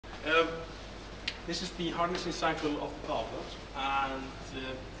This is the harnessing cycle of the power plant, and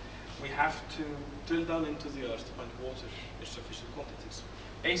we have to drill down into the earth to find water in sufficient quantities.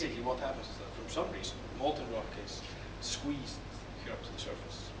 Basically, what happens is that from some reason, molten rock is squeezed here up to the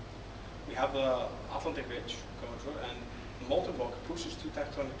surface. We have the Atlantic Ridge going through, and the molten rock pushes two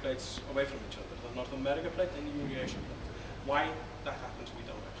tectonic plates away from each other, the North America plate and the Eurasian plate. Why that happens, we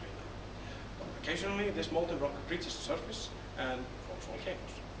don't actually know. But occasionally, this molten rock reaches the surface and forms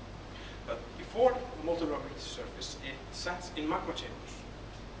volcanoes. But before the molten rock reaches the surface, it sets in magma chambers,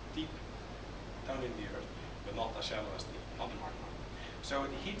 deep down in the earth, but not as shallow as the other magma. So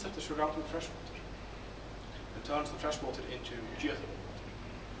it heats up the surrounding freshwater and turns the freshwater into geothermal water,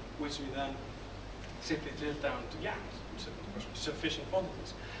 which we then simply drill down to gas in sufficient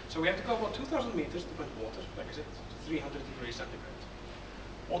quantities. So we have to go about 2,000 meters to find water, like I said, to 300 degrees centigrade.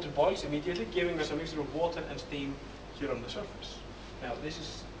 Water boils immediately, giving us a mixture of water and steam here on the surface. Now this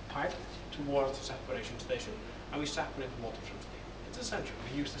is piped towards the separation station, and we separate water from steam. It's essential.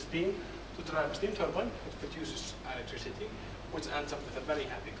 We use the steam to drive a steam turbine, which produces electricity, which ends up with a very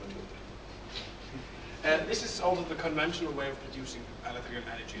happy computer. This is also the conventional way of producing electrical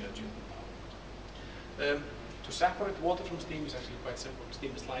energy in a geothermal power. To separate water from steam is actually quite simple.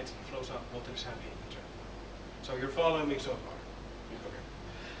 Steam slides, flows out, water is happy in the train. So you're following me so far. Okay.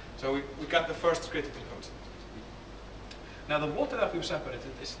 So we got the first critical concept. Now the water that we've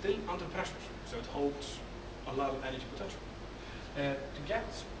separated is still under pressure, so it holds a lot of energy potential. To get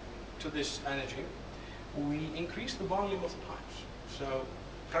to this energy, we increase the volume of the pipes. So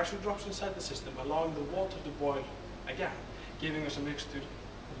pressure drops inside the system, allowing the water to boil again, giving us a mixture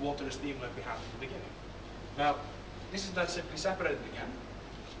of water and steam like we had at the beginning. Now, this is then simply separated again,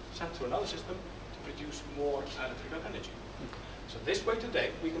 sent to another system to produce more electrical energy. So this way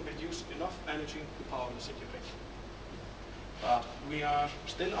today, we can produce enough energy to power the city of Reykjavik. But we are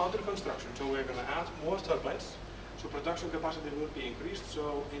still under construction, so we're going to add more turbines, so production capacity will be increased,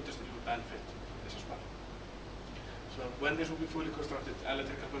 so industry will benefit from this as well. So when this will be fully constructed,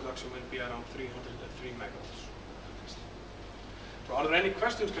 electrical production will be around 303 megawatts. So are there any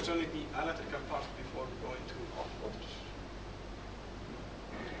questions concerning the electrical part before we go into hot waters?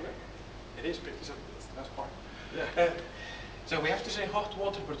 It is pretty simple, that's the best part. Yeah. So we have to say hot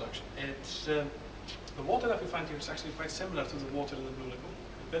water production. It's the water that we find here is actually quite similar to the water in the Blue Lagoon.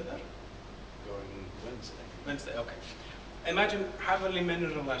 You've been there? Going Wednesday. Wednesday, okay. Imagine heavily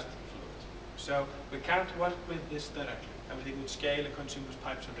mineralized fluid. So we can't work with this directly. Everything would scale and consume with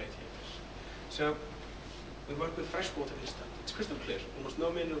pipes and radiators. So we work with fresh water instead. It's crystal clear, almost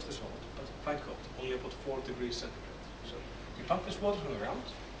no minerals dissolved, but quite cold, only about 4 degrees centigrade. So we pump this water from the ground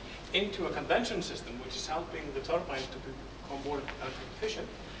into a convention system, which is helping the turbines to become more electrically efficient.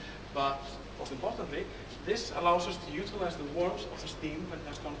 But most importantly, this allows us to utilize the warmth of the steam when it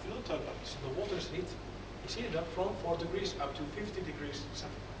has gone through the turbine. So the water is heated up from 4 degrees up to 50 degrees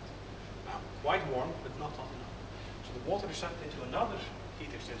centigrade. Now, quite warm, but not hot enough. So the water is sent into another heat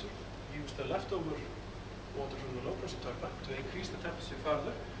exchanger, use the leftover water from the low pressure turbine to increase the temperature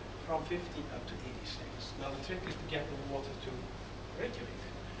further from 50 up to 86. Now the trick is to get the water to Reykjavik.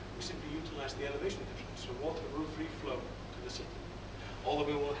 We simply utilize the elevation difference, so water will free flow to the city. Although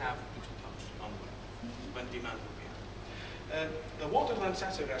we will have booster pumps on the way when demand will be high. The water then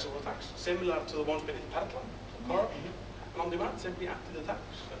sets in reservoir tanks, similar to the ones beneath Perlan, or and on demand simply empty the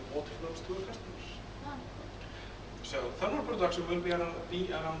tanks and water flows to our customers. So thermal production will be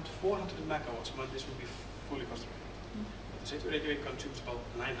around 400 megawatts when this will be fully constructed. But the city of Reykjavik consumes about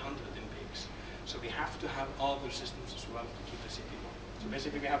 900 in peaks, so we have to have other systems as well to keep the city going. So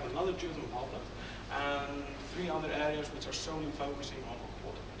basically we have another geothermal power plant and 3 other areas which are solely focusing on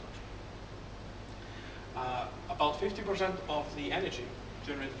water production. About 50% of the energy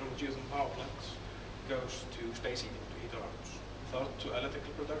generated from the geothermal power plants goes to space heating, to heat our homes. Third to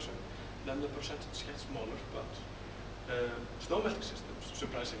electrical production, then the percentage gets smaller, but snow melting systems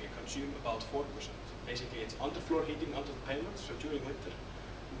surprisingly consume about 4%. Basically it's underfloor heating under the pavement, so during winter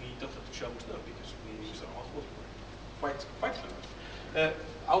we don't have to shovel snow because we use our hot water for it. Quite clever.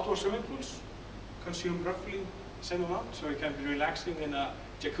 Outdoor swimming pools consume roughly the same amount, so you can be relaxing in a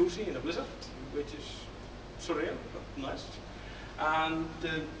jacuzzi in a blizzard, which is surreal, but nice. And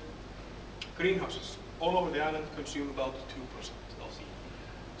greenhouses all over the island consume about 2% of the heat.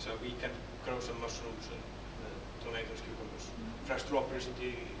 So we can grow some mushrooms and tomatoes, cucumbers, fresh strawberries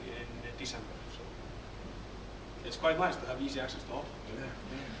in December. So it's quite nice to have easy access to hot water.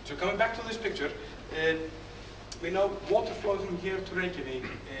 So coming back to this picture, we know water flow from here to Reykjavik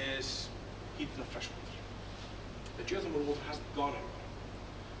is heated of fresh water. The geothermal water hasn't gone anywhere.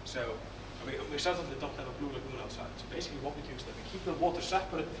 So We certainly don't have a blue lagoon outside. So basically what we do is that we keep the water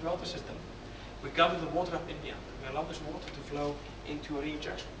separate throughout the system. We gather the water up in the end. We allow this water to flow into a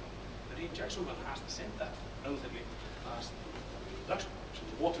reinjection well. The reinjection well has the same depth, relatively, as the production well. So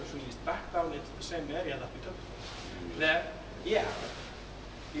the water is released back down into the same area that we took it from.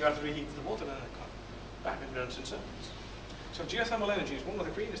 The earth reheats the water and then it comes back and runs in circles. So geothermal energy is one of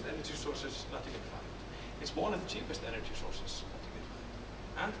the greenest energy sources that you can find. It's one of the cheapest energy sources that you can find.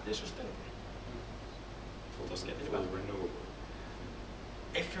 And it is sustainable. Doesn't get any better. Renewable.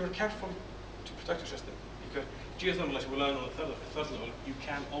 If you're careful to protect your system, because geothermal, as we learn on the third level, you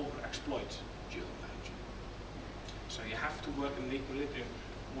can overexploit geothermal energy. So you have to work in equilibrium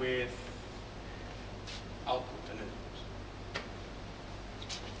with output and input.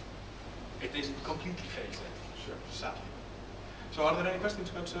 It isn't completely phase in, Sure. sadly. So are there any questions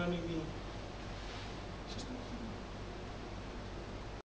concerning the